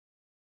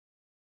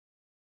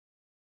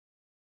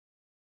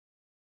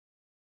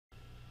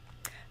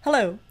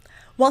Hello!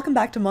 Welcome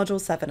back to Module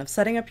 7 of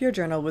Setting Up Your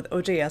Journal with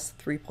OJS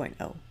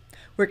 3.0.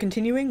 We're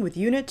continuing with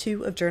Unit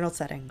 2 of Journal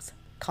Settings,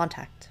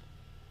 Contact.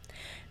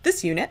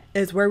 This unit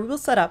is where we will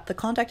set up the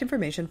contact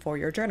information for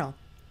your journal.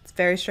 It's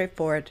very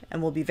straightforward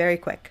and will be very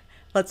quick.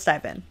 Let's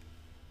dive in.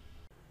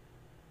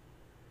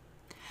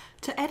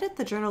 To edit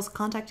the journal's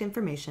contact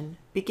information,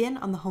 begin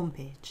on the home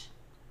page.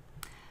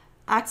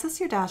 Access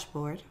your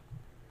dashboard,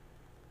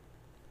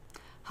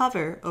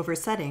 hover over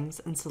Settings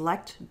and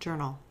select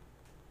Journal.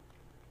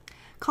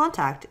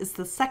 Contact is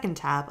the second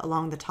tab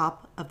along the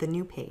top of the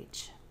new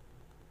page.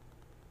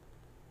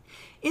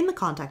 In the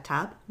Contact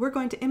tab, we're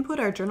going to input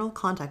our journal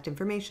contact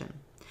information.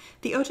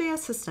 The OJS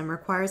system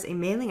requires a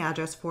mailing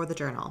address for the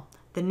journal,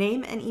 the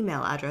name and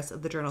email address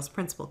of the journal's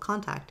principal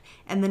contact,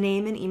 and the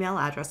name and email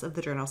address of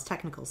the journal's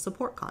technical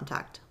support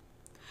contact.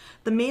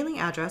 The mailing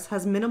address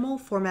has minimal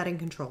formatting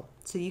control,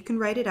 so you can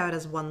write it out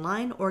as one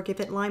line or give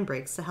it line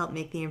breaks to help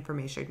make the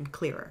information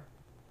clearer.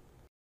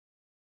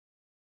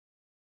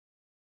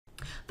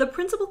 The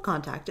principal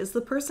contact is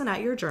the person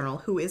at your journal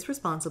who is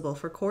responsible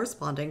for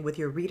corresponding with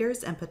your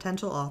readers and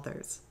potential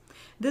authors.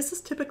 This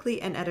is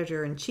typically an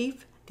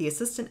editor-in-chief, the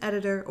assistant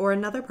editor, or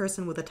another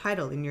person with a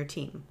title in your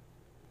team.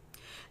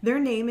 Their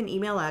name and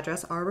email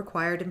address are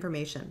required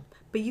information,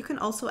 but you can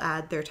also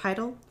add their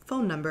title,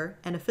 phone number,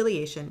 and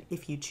affiliation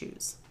if you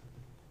choose.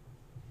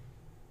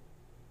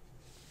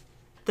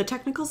 The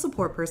technical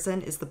support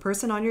person is the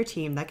person on your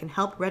team that can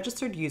help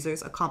registered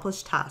users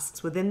accomplish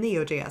tasks within the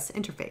OJS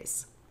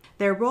interface.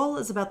 Their role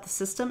is about the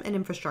system and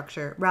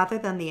infrastructure rather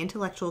than the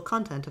intellectual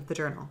content of the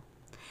journal.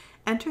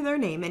 Enter their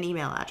name and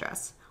email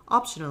address.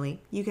 Optionally,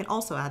 you can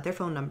also add their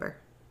phone number.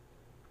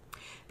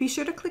 Be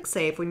sure to click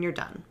Save when you're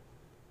done.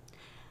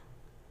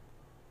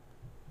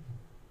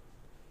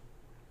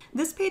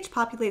 This page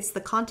populates the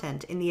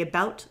content in the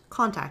About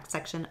Contact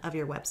section of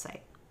your website.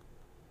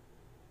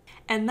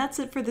 And that's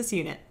it for this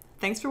unit.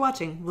 Thanks for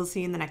watching. We'll see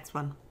you in the next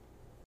one.